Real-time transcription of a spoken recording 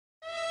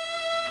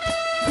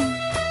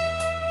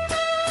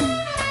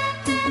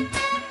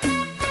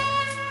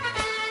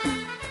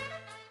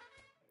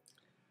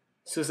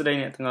សួស្តី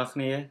អ្នកទាំងអស់គ្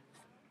នា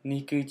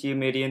នេះគឺជា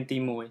មេរៀនទី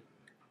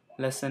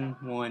1 Lesson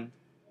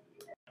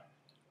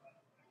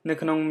 1 នៅ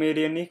ក្នុងមេ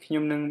រៀននេះខ្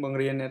ញុំនឹងបង្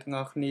រៀនអ្នកទាំង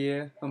អស់គ្នា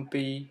អំ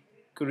ពី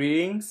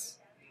greetings,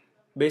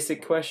 basic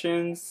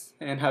questions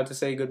and how to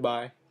say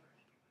goodbye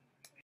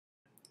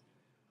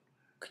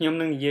ខ្ញុំ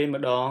នឹងនិយាយ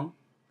ម្ដង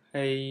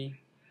ហើយ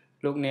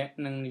លោកអ្នក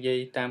នឹងនិយាយ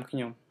តាមខ្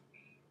ញុំ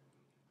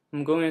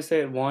I'm going to say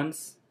it once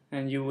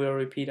and you will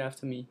repeat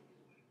after me.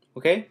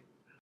 Okay?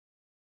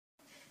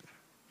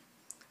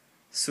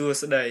 សួ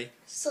ស្តី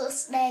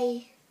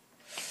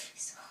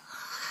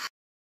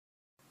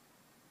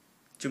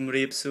ជំ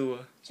រាបសួរ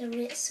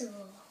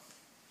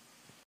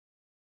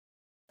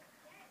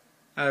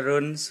អរុ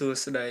ណសួ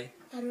ស្តី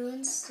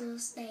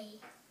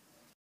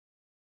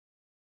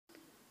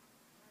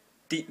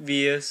ទិ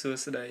វាសួ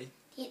ស្តី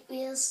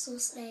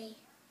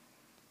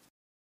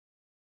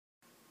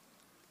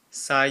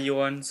សា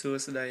យ័ន្តសួ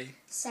ស្តី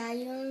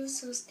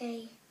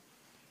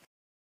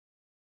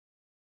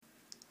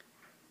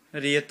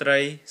រាត្រី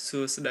សួ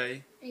ស្តី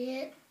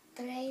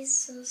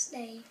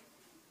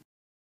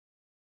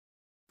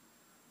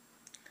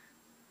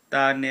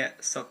តើអ្នក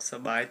សុខស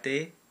ប្បាយទេ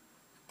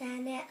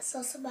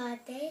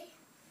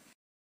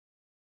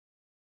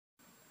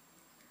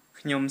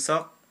ខ្ញុំសុ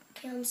ខ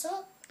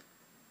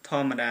ធ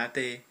ម្មតា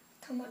ទេ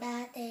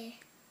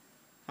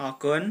អរ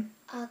គុណ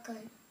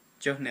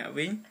ចុះអ្នក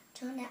វិញ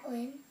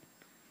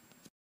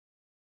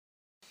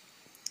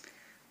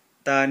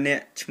តើអ្ន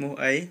កឈ្មោះ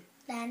អី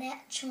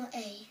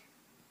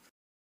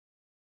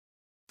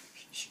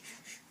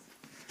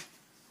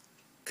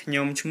ខ្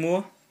ញុំឈ្មោះ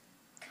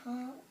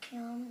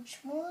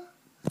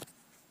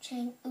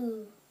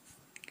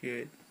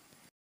Good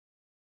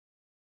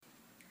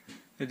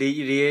រី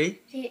ករាយ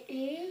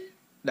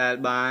ដែល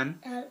បាន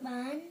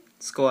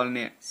ស្គាល់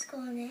អ្នក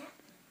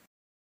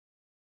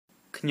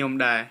ខ្ញុំ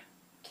ដែរ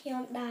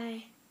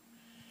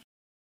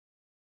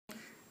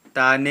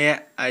តើអ្នក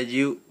អា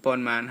យុប៉ុ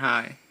ន្មានហើ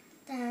យ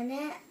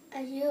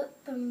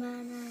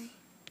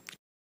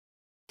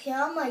ខ្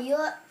ញុំអាយុ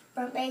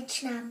8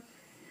ឆ្នាំ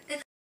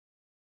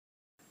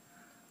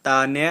តើ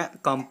អ្នក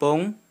កំពុង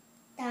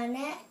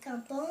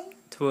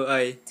ធ្វើ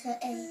អី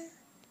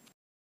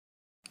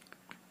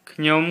ខ្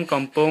ញុំ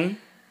កំពុង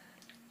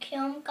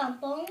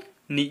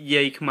និ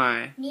យាយខ្មែរ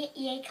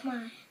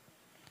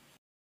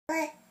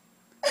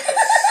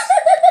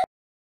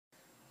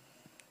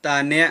តើ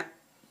អ្នក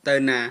ទៅ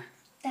ណា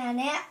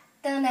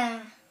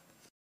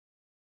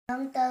ខ្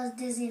ញុំទៅ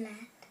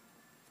Disneyland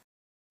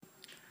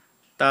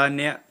តើ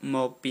អ្នកម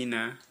កពី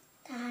ណា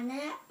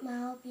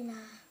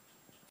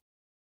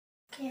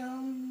ខ្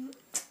ញុំ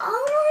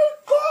Oh my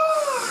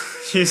god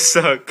You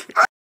suck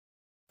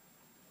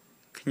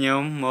ខ្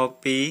ញុំមក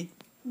ពី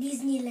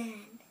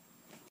Disneyland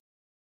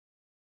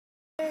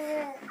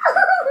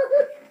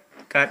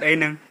កើតអី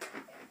នឹង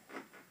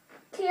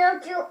ខ្ញុំ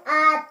ជួបអ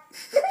ត់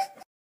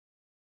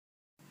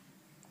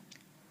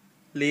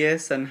លា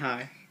សិនហើ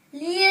យ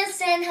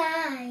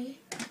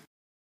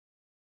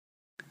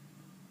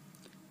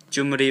ជ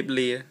ម្រាប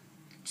លា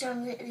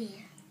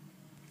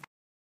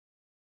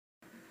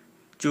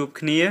ជួប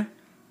គ្នា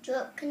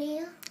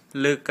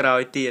លើកក្រោ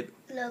យទៀត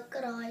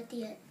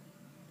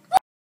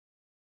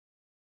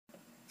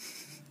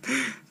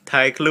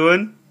ថៃខ្លួន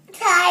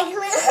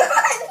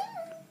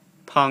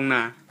ផង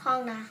ណា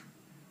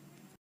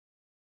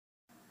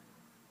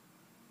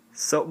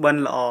សុបិន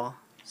ល្អ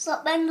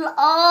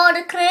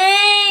the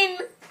crane